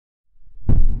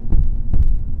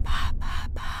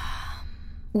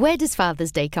Where does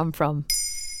Father's Day come from?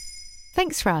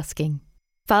 Thanks for asking.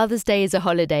 Father's Day is a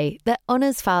holiday that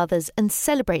honours fathers and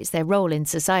celebrates their role in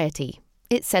society.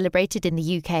 It's celebrated in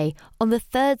the UK on the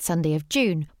third Sunday of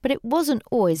June, but it wasn't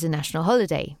always a national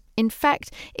holiday. In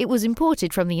fact, it was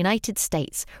imported from the United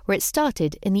States, where it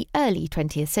started in the early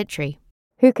 20th century.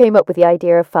 Who came up with the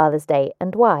idea of Father's Day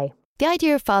and why? The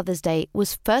idea of Father's Day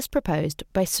was first proposed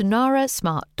by Sonara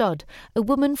Smart Dodd, a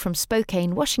woman from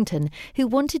Spokane, Washington, who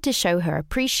wanted to show her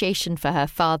appreciation for her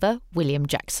father, William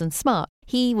Jackson Smart.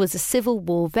 He was a Civil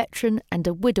War veteran and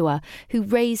a widower who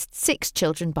raised 6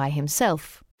 children by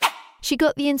himself. She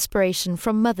got the inspiration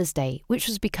from Mother's Day, which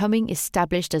was becoming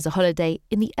established as a holiday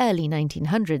in the early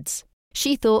 1900s.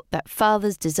 She thought that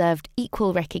fathers deserved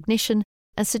equal recognition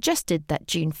and suggested that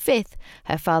June 5th,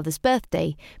 her father's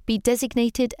birthday, be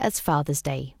designated as Father's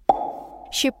Day.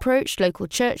 She approached local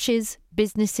churches,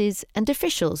 businesses and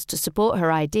officials to support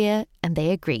her idea, and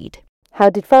they agreed. How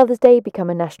did Father's Day become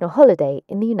a national holiday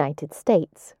in the United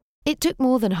States? It took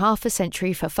more than half a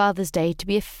century for Father's Day to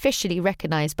be officially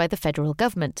recognised by the federal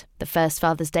government. The first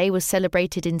Father's Day was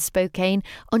celebrated in Spokane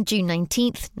on June 19,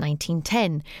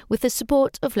 1910, with the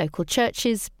support of local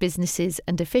churches, businesses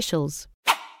and officials.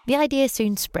 The idea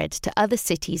soon spread to other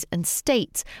cities and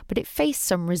states, but it faced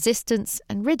some resistance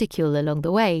and ridicule along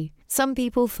the way. Some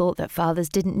people thought that fathers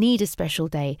didn't need a special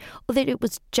day, or that it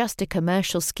was just a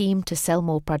commercial scheme to sell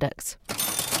more products.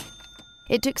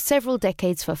 It took several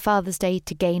decades for Father's Day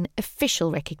to gain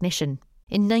official recognition.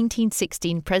 In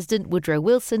 1916, President Woodrow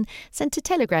Wilson sent a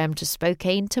telegram to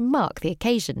Spokane to mark the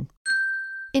occasion.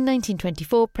 In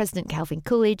 1924, President Calvin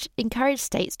Coolidge encouraged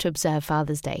states to observe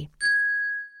Father's Day.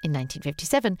 In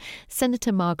 1957,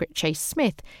 Senator Margaret Chase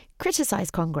Smith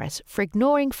criticised Congress for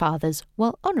ignoring fathers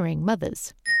while honouring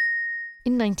mothers.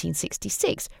 In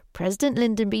 1966, President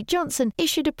Lyndon B. Johnson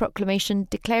issued a proclamation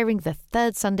declaring the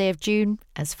third Sunday of June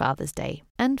as Father's Day.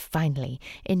 And finally,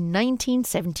 in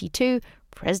 1972,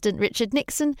 President Richard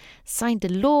Nixon signed a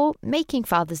law making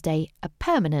Father's Day a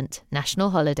permanent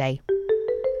national holiday.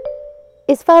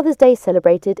 Is Father's Day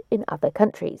celebrated in other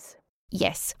countries?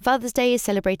 Yes, Father's Day is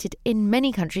celebrated in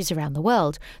many countries around the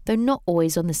world, though not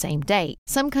always on the same day.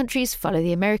 Some countries follow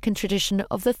the American tradition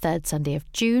of the third Sunday of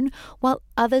June, while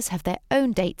others have their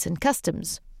own dates and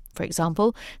customs. For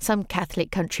example, some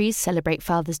Catholic countries celebrate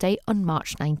Father's Day on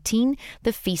March 19,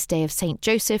 the feast day of St.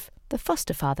 Joseph, the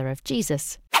foster father of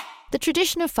Jesus. The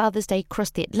tradition of Father's Day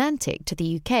crossed the Atlantic to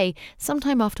the UK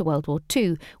sometime after World War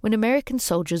II, when American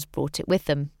soldiers brought it with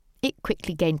them. It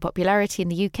quickly gained popularity in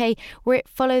the UK, where it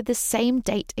followed the same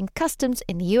date and customs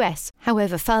in the US.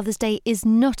 However, Father's Day is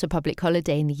not a public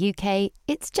holiday in the UK,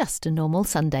 it's just a normal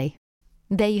Sunday.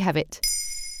 There you have it.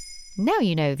 Now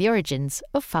you know the origins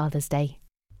of Father's Day.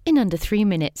 In under 3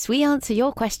 minutes, we answer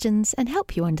your questions and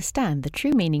help you understand the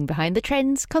true meaning behind the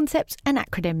trends, concepts and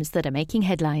acronyms that are making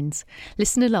headlines.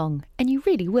 Listen along, and you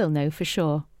really will know for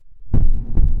sure.